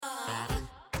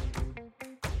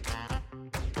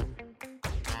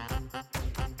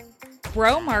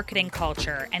Bro marketing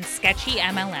culture and sketchy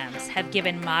MLMs have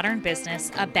given modern business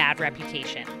a bad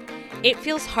reputation. It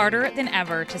feels harder than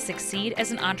ever to succeed as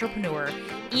an entrepreneur,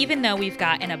 even though we've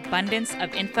got an abundance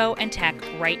of info and tech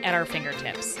right at our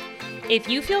fingertips. If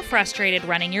you feel frustrated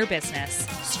running your business,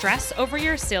 stress over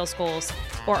your sales goals,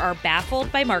 or are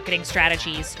baffled by marketing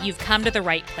strategies, you've come to the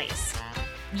right place.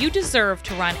 You deserve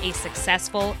to run a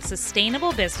successful,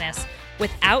 sustainable business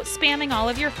without spamming all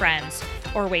of your friends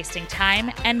or wasting time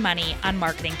and money on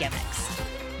marketing gimmicks.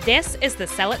 This is the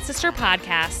Sell It Sister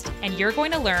podcast, and you're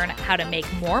going to learn how to make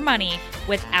more money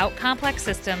without complex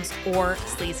systems or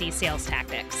sleazy sales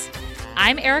tactics.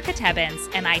 I'm Erica Tebbins,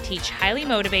 and I teach highly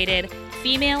motivated,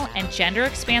 female and gender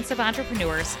expansive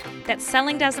entrepreneurs that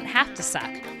selling doesn't have to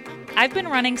suck. I've been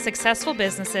running successful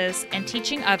businesses and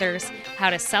teaching others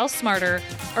how to sell smarter,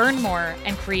 earn more,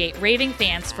 and create raving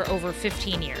fans for over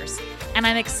 15 years, and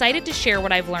I'm excited to share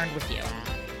what I've learned with you.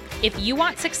 If you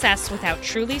want success without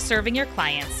truly serving your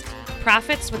clients,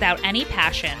 profits without any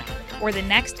passion, or the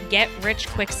next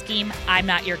get-rich-quick scheme, I'm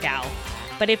not your gal.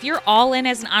 But if you're all in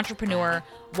as an entrepreneur,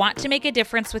 want to make a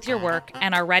difference with your work,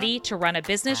 and are ready to run a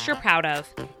business you're proud of,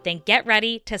 then get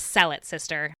ready to sell it,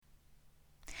 sister.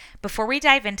 Before we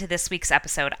dive into this week's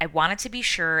episode, I wanted to be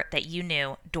sure that you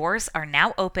knew doors are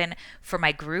now open for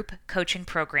my group coaching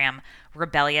program,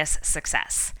 Rebellious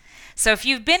Success. So if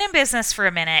you've been in business for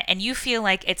a minute and you feel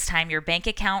like it's time your bank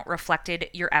account reflected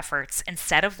your efforts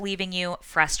instead of leaving you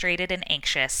frustrated and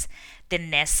anxious,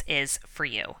 then this is for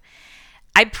you.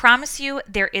 I promise you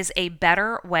there is a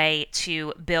better way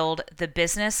to build the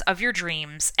business of your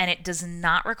dreams, and it does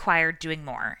not require doing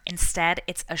more. Instead,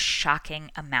 it's a shocking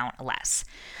amount less.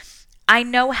 I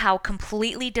know how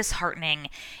completely disheartening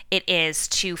it is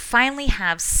to finally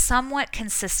have somewhat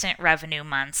consistent revenue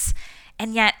months,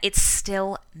 and yet it's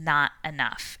still not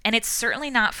enough. And it's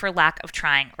certainly not for lack of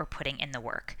trying or putting in the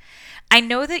work. I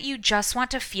know that you just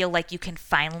want to feel like you can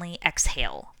finally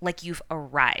exhale, like you've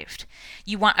arrived.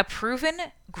 You want a proven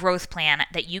growth plan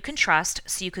that you can trust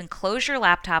so you can close your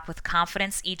laptop with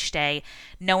confidence each day,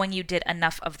 knowing you did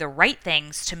enough of the right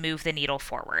things to move the needle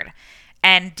forward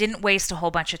and didn't waste a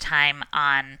whole bunch of time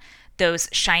on those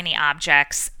shiny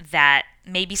objects that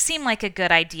maybe seem like a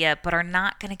good idea, but are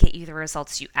not going to get you the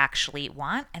results you actually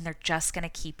want, and they're just going to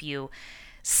keep you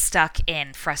stuck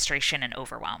in frustration and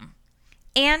overwhelm.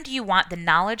 And you want the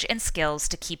knowledge and skills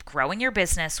to keep growing your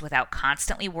business without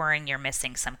constantly worrying you're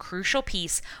missing some crucial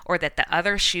piece or that the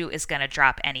other shoe is going to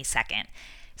drop any second.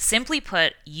 Simply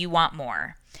put, you want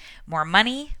more. More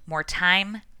money, more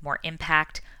time, more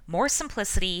impact, more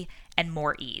simplicity, and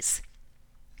more ease.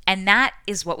 And that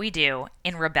is what we do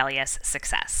in Rebellious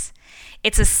Success.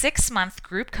 It's a 6-month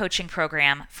group coaching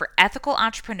program for ethical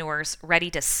entrepreneurs ready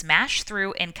to smash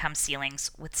through income ceilings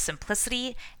with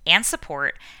simplicity and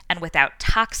support and without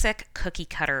toxic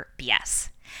cookie-cutter BS.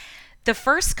 The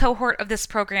first cohort of this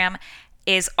program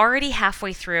is already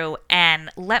halfway through, and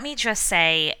let me just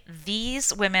say,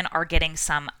 these women are getting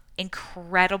some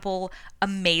incredible,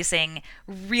 amazing,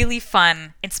 really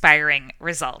fun, inspiring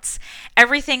results.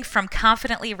 Everything from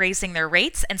confidently raising their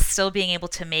rates and still being able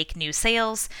to make new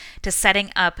sales, to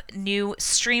setting up new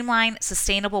streamlined,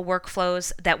 sustainable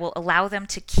workflows that will allow them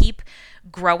to keep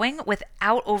growing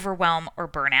without overwhelm or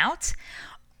burnout.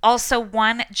 Also,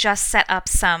 one just set up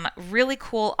some really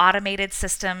cool automated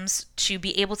systems to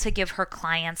be able to give her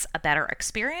clients a better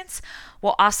experience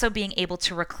while also being able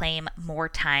to reclaim more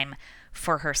time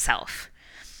for herself.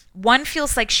 One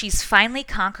feels like she's finally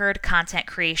conquered content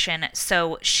creation,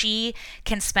 so she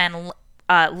can spend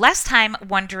less time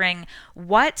wondering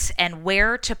what and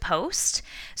where to post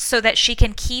so that she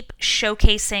can keep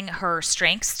showcasing her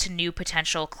strengths to new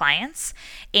potential clients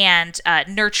and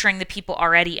nurturing the people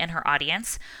already in her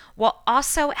audience, while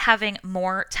also having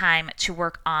more time to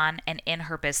work on and in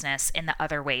her business in the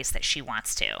other ways that she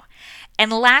wants to.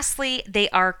 And lastly, they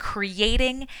are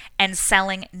creating and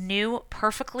selling new,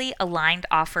 perfectly aligned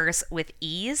offers with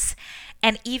ease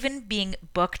and even being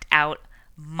booked out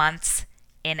months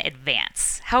in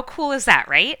advance. How cool is that,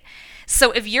 right?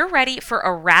 So if you're ready for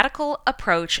a radical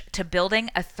approach to building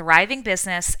a thriving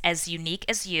business as unique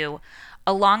as you,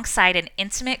 alongside an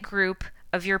intimate group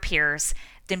of your peers,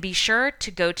 then be sure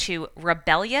to go to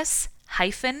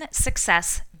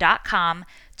rebellious-success.com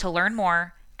to learn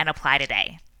more and apply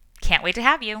today. Can't wait to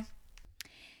have you.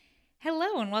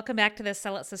 Hello, and welcome back to the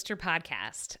Sell It Sister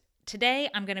podcast. Today,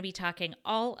 I'm going to be talking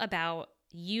all about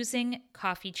using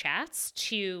coffee chats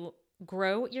to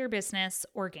grow your business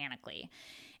organically.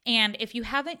 And if you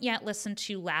haven't yet listened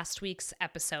to last week's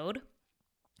episode,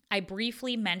 I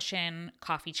briefly mention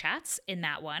coffee chats in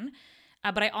that one.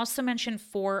 But I also mentioned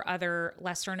 4 other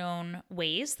lesser known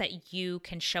ways that you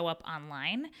can show up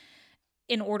online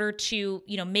in order to,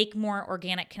 make more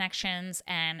organic connections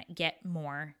and get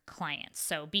more clients.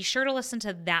 So be sure to listen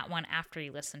to that one after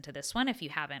you listen to this one if you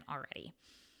haven't already.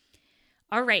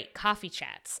 All right, coffee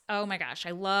chats. Oh my gosh,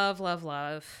 I love, love,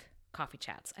 love coffee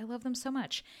chats. I love them so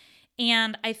much.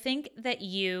 And I think that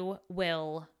you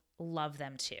will love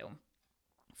them too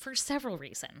for several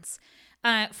reasons.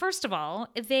 First of all,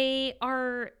 they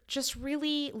are just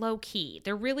really low key.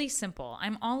 They're really simple.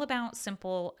 I'm all about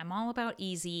simple. I'm all about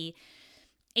easy.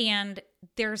 And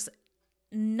there's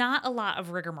not a lot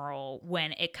of rigmarole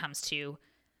when it comes to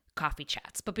coffee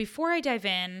chats. But before I dive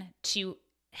in to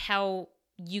how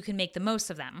you can make the most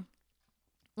of them,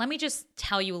 let me just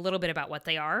tell you a little bit about what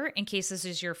they are in case this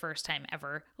is your first time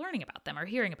ever learning about them or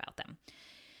hearing about them.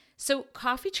 So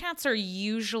coffee chats are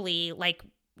usually like,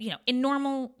 in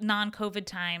normal non-COVID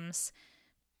times,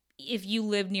 if you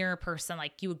live near a person,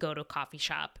 like you would go to a coffee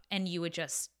shop and you would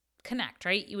just connect,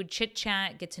 right? You would chit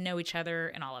chat, get to know each other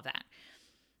and all of that.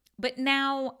 But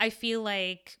now I feel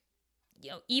like,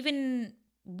 even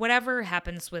whatever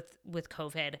happens with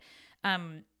COVID,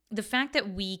 the fact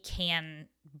that we can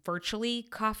virtually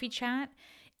coffee chat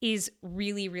is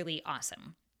really, really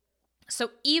awesome.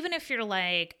 So even if you're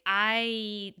like,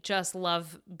 I just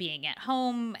love being at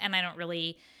home and I don't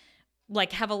really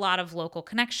have a lot of local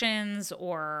connections,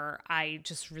 or I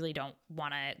just really don't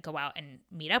want to go out and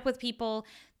meet up with people,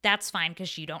 that's fine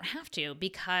because you don't have to,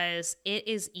 because it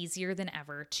is easier than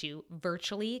ever to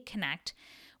virtually connect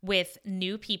with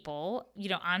new people,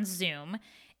 on Zoom,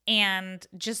 and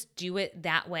just do it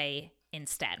that way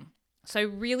instead. So I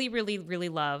really, really, really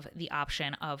love the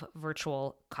option of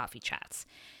virtual coffee chats.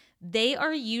 They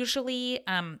are usually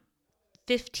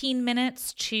 15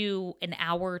 minutes to an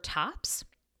hour tops.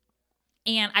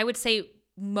 And I would say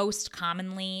most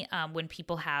commonly when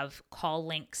people have call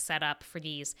links set up for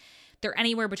these, they're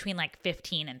anywhere between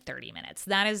 15 and 30 minutes.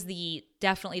 That is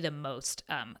definitely the most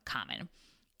common.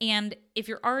 And if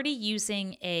you're already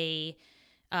using a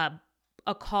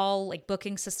call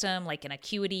booking system like an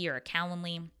Acuity or a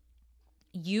Calendly,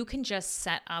 you can just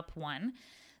set up one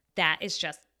that is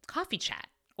just coffee chat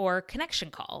or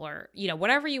connection call or,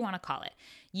 whatever you want to call it.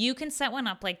 You can set one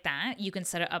up like that. You can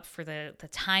set it up for the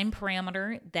time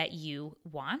parameter that you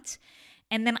want.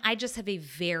 And then I just have a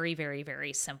very, very,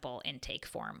 very simple intake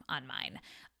form on mine.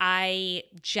 I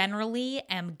generally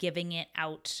am giving it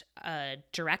out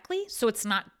directly. So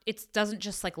it doesn't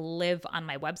just live on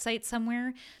my website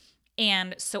somewhere.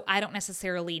 And so I don't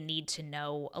necessarily need to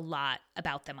know a lot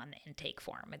about them on the intake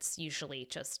form. It's usually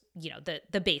just,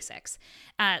 the basics.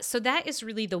 So that is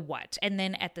really the what. And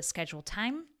then at the scheduled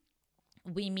time,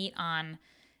 we meet on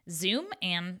Zoom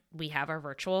and we have our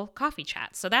virtual coffee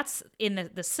chat. So that's in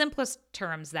the simplest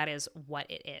terms, that is what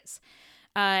it is.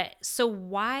 So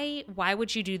why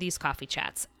would you do these coffee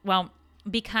chats? Well,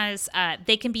 because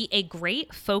they can be a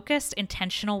great, focused,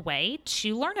 intentional way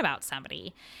to learn about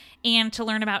somebody and to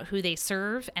learn about who they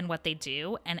serve and what they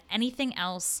do and anything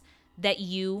else that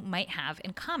you might have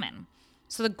in common.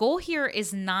 So the goal here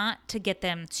is not to get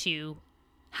them to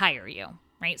hire you,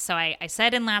 right? So I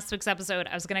said in last week's episode,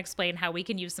 I was going to explain how we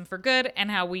can use them for good and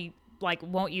how we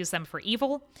won't use them for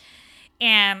evil.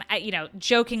 And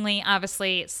jokingly,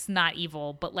 obviously it's not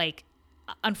evil, but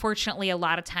unfortunately a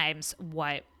lot of times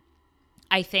what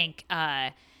I think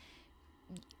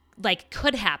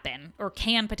could happen or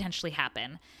can potentially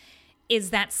happen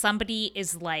is that somebody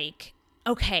is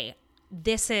okay,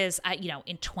 this is,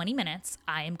 in 20 minutes,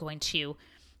 I am going to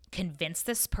convince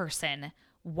this person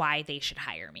why they should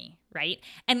hire me, right?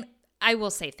 And I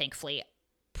will say, thankfully,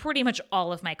 pretty much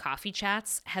all of my coffee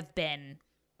chats have been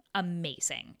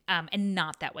amazing and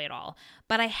not that way at all.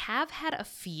 But I have had a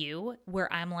few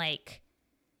where I'm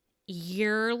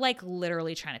you're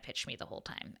literally trying to pitch me the whole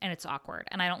time and it's awkward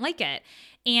and I don't like it.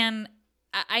 And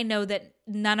I know that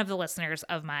none of the listeners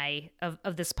of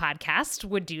this podcast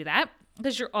would do that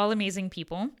because you're all amazing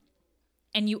people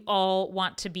and you all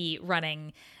want to be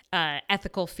running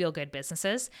ethical, feel-good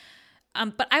businesses.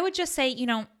 But I would just say,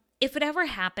 if it ever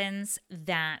happens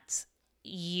that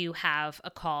you have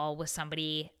a call with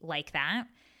somebody like that,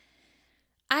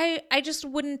 I just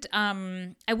wouldn't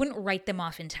I wouldn't write them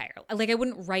off entirely. I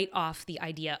wouldn't write off the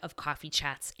idea of coffee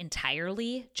chats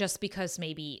entirely just because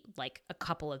maybe a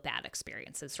couple of bad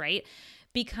experiences, right?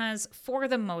 Because for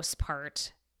the most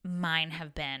part, mine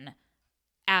have been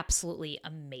absolutely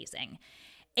amazing.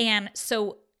 And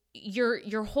so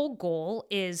your whole goal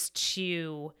is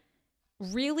to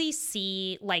really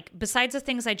see, besides the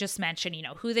things I just mentioned,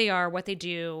 who they are, what they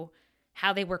do,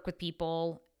 how they work with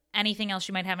people, anything else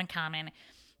you might have in common,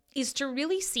 is to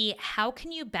really see how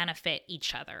can you benefit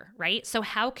each other, right? So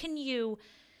how can you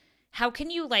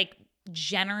like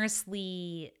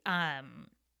generously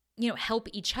help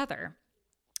each other?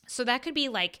 So that could be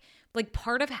like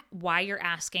part of why you're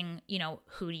asking,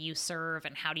 who do you serve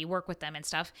and how do you work with them and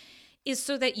stuff, is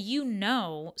so that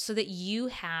so that you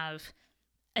have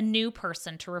a new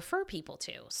person to refer people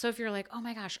to. So if you're like, oh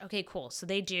my gosh, okay, cool. So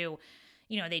they do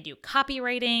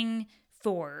copywriting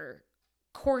for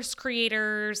course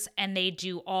creators and they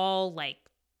do all like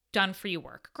done for you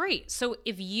work. Great. So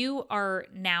if you are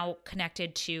now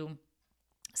connected to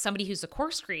somebody who's a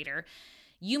course creator,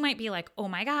 you might be like, oh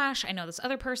my gosh, I know this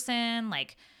other person,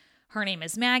 like her name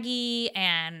is Maggie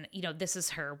and, this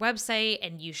is her website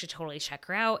and you should totally check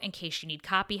her out in case you need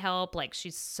copy help. Like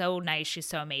she's so nice. She's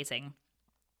so amazing.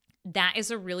 That is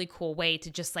a really cool way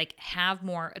to just like have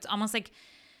more. It's almost like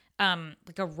a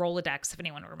Rolodex, if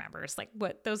anyone remembers like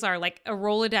what those are, like a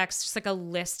Rolodex, just like a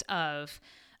list of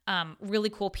really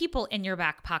cool people in your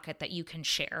back pocket that you can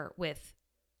share with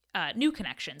new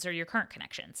connections or your current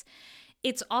connections.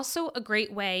 It's also a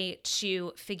great way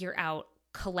to figure out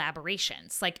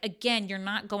collaborations. Like, again, you're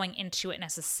not going into it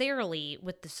necessarily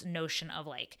with this notion of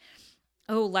like,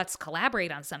 oh, let's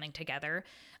collaborate on something together.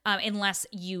 Unless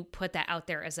you put that out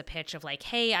there as a pitch of like,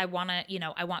 hey, I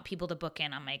want people to book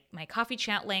in on my coffee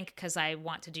chat link because I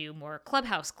want to do more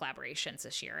Clubhouse collaborations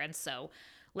this year. And so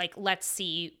like, let's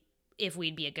see if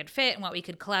we'd be a good fit and what we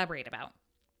could collaborate about.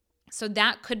 So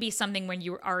that could be something when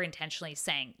you are intentionally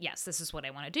saying, yes, this is what I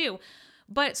want to do.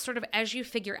 But sort of as you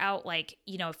figure out, like,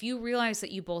 if you realize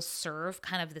that you both serve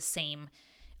kind of the same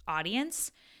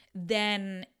audience,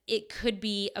 then it could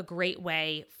be a great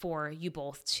way for you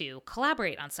both to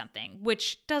collaborate on something,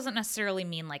 which doesn't necessarily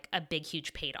mean like a big,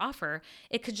 huge paid offer.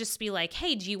 It could just be like,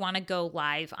 hey, do you want to go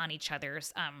live on each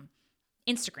other's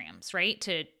Instagrams, right?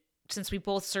 Since we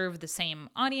both serve the same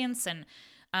audience and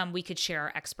we could share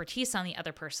our expertise on the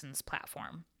other person's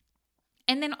platform.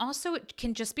 And then also it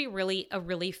can just be a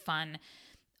really fun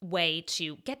way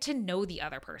to get to know the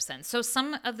other person. So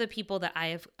some of the people that I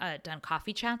have done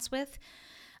coffee chats with,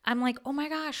 I'm like, oh my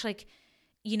gosh, like,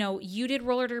 you did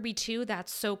roller derby too.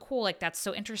 That's so cool. Like, that's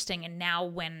so interesting. And now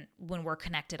when we're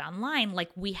connected online, like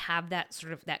we have that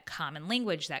sort of that common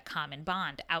language, that common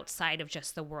bond outside of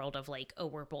just the world of like, oh,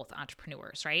 we're both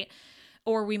entrepreneurs, right?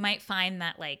 Or we might find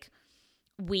that like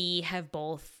we have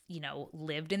both,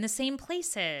 lived in the same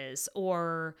places,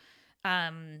 or,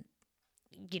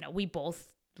 we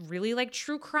both really like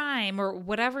true crime, or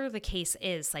whatever the case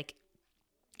is. Like,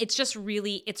 it's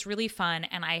really fun.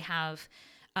 And I have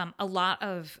a lot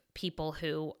of people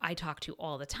who I talk to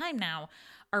all the time now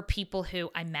are people who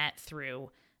I met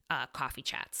through coffee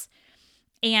chats.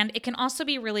 And it can also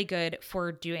be really good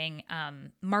for doing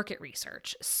market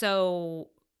research. So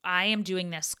I am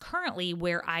doing this currently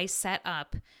where I set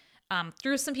up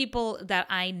through some people that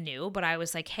I knew, but I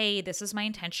was like, hey, this is my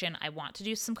intention. I want to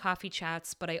do some coffee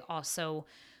chats, but I also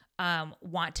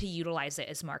want to utilize it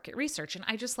as market research. And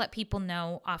I just let people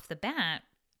know off the bat.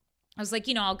 I was like,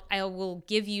 I will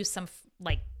give you some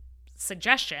like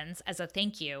suggestions as a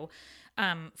thank you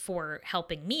for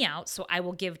helping me out. So I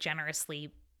will give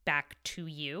generously back to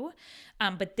you.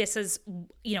 But this is,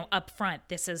 upfront,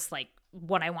 this is like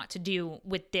what I want to do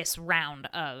with this round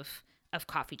of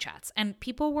coffee chats. And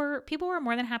people were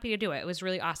more than happy to do it. It was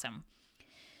really awesome.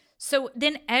 So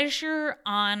then as you're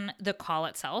on the call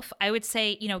itself, I would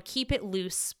say, keep it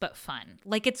loose but fun.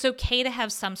 Like, it's okay to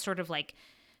have some sort of like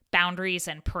boundaries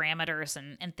and parameters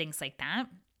and things like that,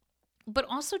 but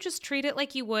also just treat it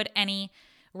like you would any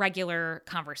regular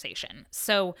conversation.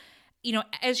 So,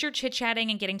 as you're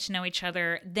chit-chatting and getting to know each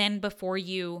other, then before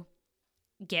you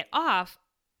get off,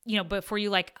 before you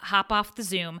like hop off the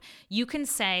Zoom, you can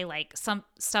say like some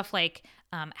stuff like,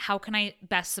 how can I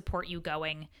best support you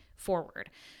going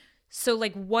forward? So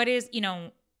like, what is,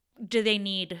 are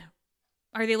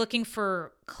they looking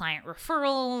for client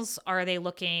referrals? Are they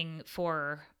looking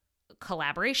for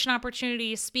collaboration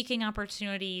opportunities, speaking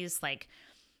opportunities, like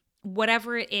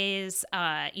whatever it is,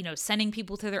 sending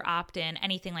people to their opt-in,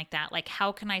 anything like that? Like,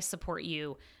 how can I support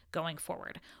you going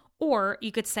forward? Or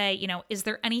you could say, is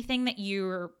there anything that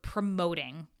you're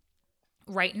promoting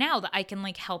right now that I can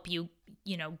like help you,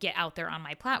 get out there on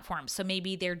my platform? So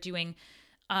maybe they're doing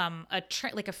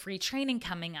a free training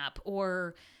coming up,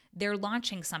 or they're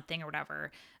launching something or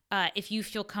whatever. If you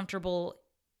feel comfortable,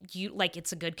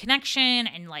 it's a good connection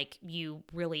and like you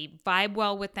really vibe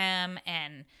well with them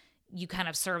and you kind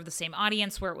of serve the same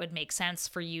audience where it would make sense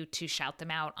for you to shout them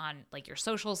out on like your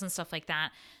socials and stuff like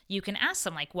that, you can ask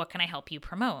them like, what can I help you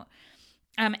promote?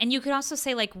 And you could also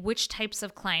say like, which types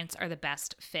of clients are the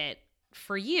best fit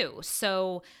for you.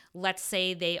 So let's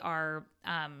say they are,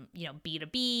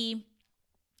 B2B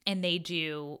and they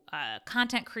do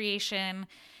content creation,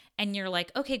 and you're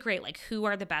like, okay, great. Like, who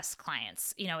are the best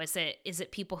clients? Is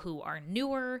it people who are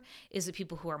newer? Is it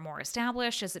people who are more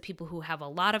established? Is it people who have a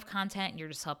lot of content and you're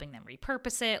just helping them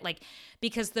repurpose it? Like,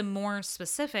 because the more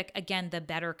specific, again, the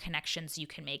better connections you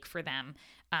can make for them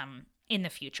in the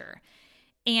future.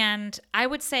 And I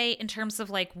would say, in terms of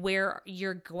like where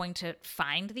you're going to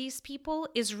find these people,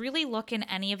 is really look in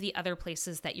any of the other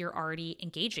places that you're already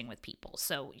engaging with people.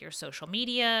 So your social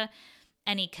media,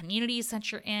 any communities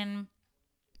that you're in.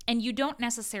 And you don't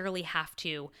necessarily have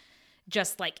to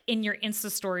just like in your Insta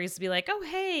stories be like, oh,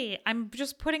 hey, I'm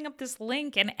just putting up this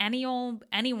link and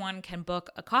anyone can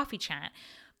book a coffee chat.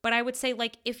 But I would say,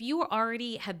 like, if you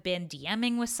already have been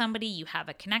DMing with somebody, you have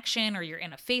a connection, or you're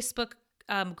in a Facebook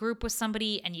group with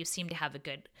somebody and you seem to have a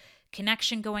good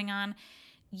connection going on,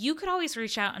 you could always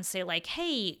reach out and say like,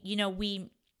 hey,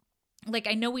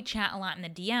 I know we chat a lot in the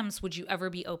DMs. Would you ever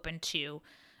be open to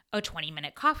a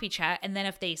 20-minute coffee chat? And then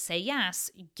if they say yes,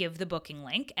 give the booking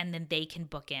link, and then they can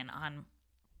book in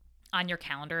on your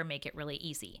calendar and make it really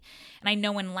easy. And I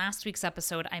know in last week's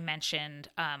episode, I mentioned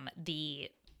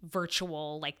the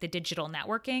virtual, like the digital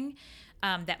networking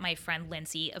that my friend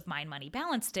Lindsay of Mind Money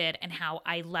Balance did, and how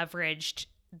I leveraged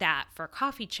that for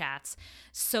coffee chats.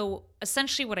 So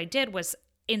essentially what I did was,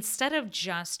 instead of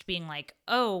just being like,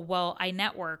 oh, well, I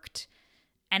networked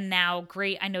and now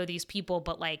great, I know these people,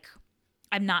 but like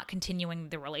I'm not continuing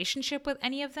the relationship with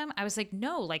any of them, I was like,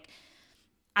 no, like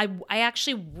I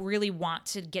actually really want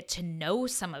to get to know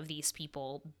some of these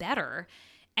people better.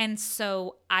 And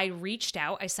so I reached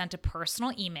out, I sent a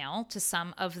personal email to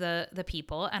some of the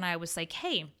people, and I was like,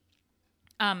 hey,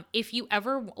 if you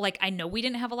ever, like, I know we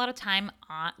didn't have a lot of time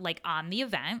on the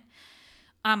event,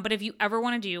 but if you ever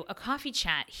want to do a coffee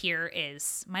chat, here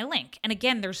is my link. And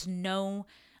again,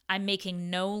 I'm making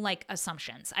no like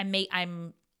assumptions.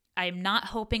 I'm not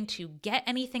hoping to get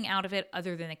anything out of it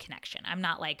other than a connection. I'm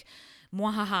not like,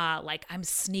 mwahaha, like I'm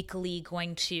sneakily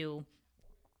going to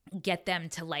get them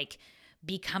to like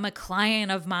become a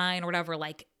client of mine or whatever.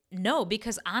 Like, no,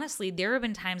 because honestly, there have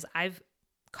been times I've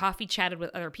coffee chatted with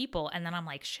other people and then I'm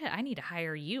like, shit, I need to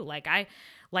hire you.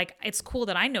 It's cool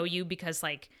that I know you, because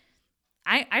like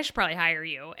I should probably hire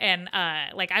you. And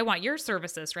like I want your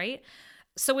services, right?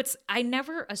 So I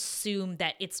never assume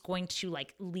that it's going to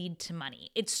like lead to money.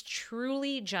 It's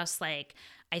truly just like,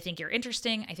 I think you're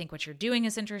interesting. I think what you're doing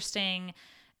is interesting.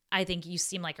 I think you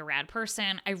seem like a rad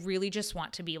person. I really just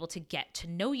want to be able to get to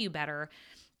know you better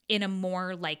in a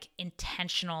more like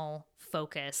intentional,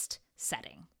 focused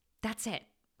setting. That's it.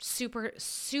 Super,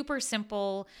 super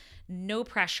simple, no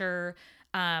pressure.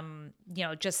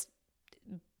 Just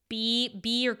be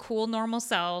your cool, normal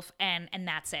self, and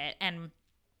that's it. And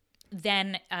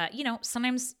then,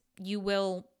 sometimes you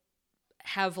will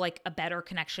have like a better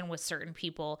connection with certain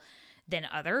people than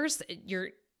others. You're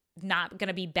not going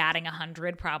to be batting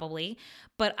 100 probably,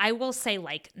 but I will say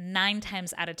like 9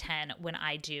 times out of 10 when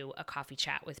I do a coffee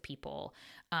chat with people,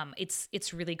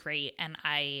 it's really great, and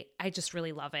I just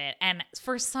really love it. And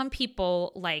for some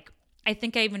people, like I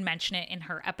think I even mentioned it in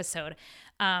her episode,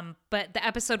 but the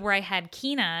episode where I had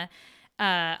Kina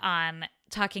on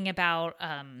talking about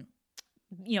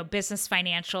business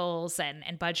financials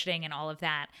and budgeting and all of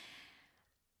that,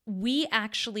 we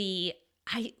had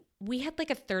like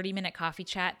a 30-minute coffee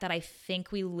chat that I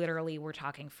think we literally were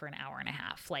talking for an hour and a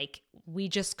half. Like we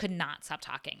just could not stop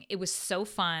talking. It was so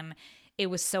fun. It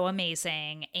was so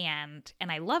amazing. And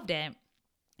I loved it,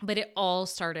 but it all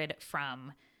started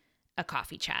from a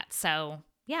coffee chat. So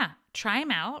yeah, try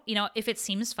them out. If it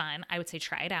seems fun, I would say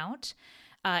try it out.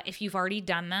 If you've already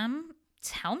done them,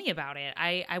 tell me about it.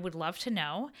 I would love to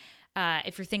know.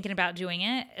 If you're thinking about doing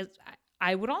it,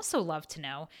 I would also love to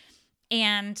know.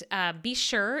 And be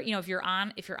sure, if you're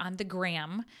on the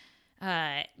gram,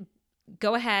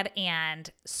 go ahead and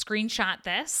screenshot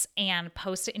this and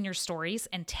post it in your stories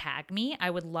and tag me. I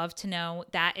would love to know.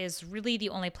 That is really the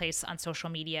only place on social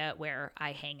media where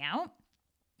I hang out.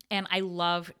 And I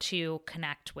love to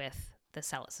connect with the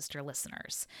Sell It Sister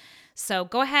listeners. So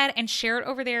go ahead and share it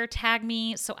over there. Tag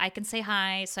me so I can say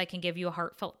hi, so I can give you a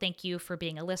heartfelt thank you for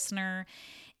being a listener.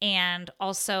 And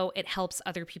also it helps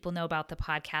other people know about the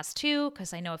podcast too,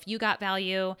 because I know if you got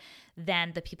value,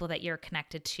 then the people that you're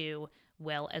connected to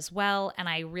will as well. And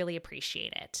I really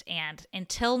appreciate it. And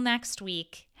until next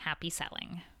week, happy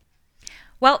selling.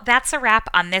 Well, that's a wrap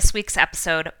on this week's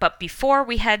episode. But before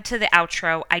we head to the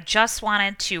outro, I just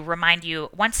wanted to remind you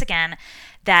once again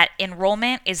that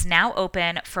enrollment is now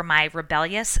open for my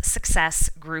Rebellious Success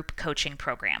group coaching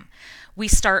program. We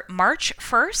start March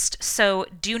 1st, so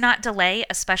do not delay,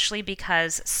 especially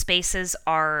because spaces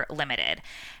are limited.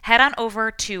 Head on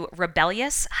over to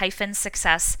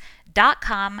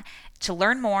rebellious-success.com to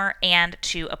learn more and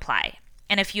to apply.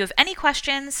 And if you have any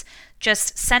questions,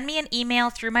 just send me an email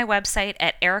through my website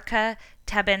at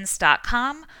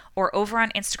ericatebbins.com or over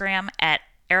on Instagram at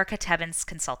Erica Tebbins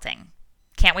Consulting.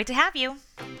 Can't wait to have you.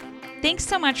 Thanks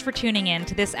so much for tuning in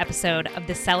to this episode of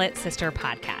the Sell It Sister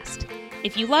podcast.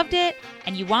 If you loved it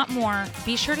and you want more,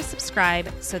 be sure to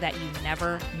subscribe so that you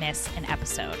never miss an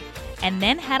episode. And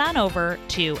then head on over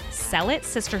to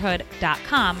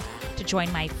sellиtsisterhood.com to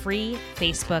join my free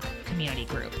Facebook community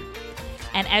group.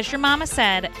 And as your mama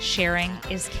said, sharing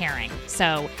is caring.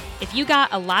 So if you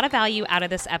got a lot of value out of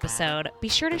this episode, be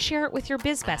sure to share it with your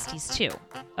biz besties too,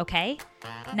 okay?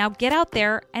 Now get out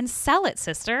there and sell it,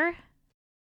 sister.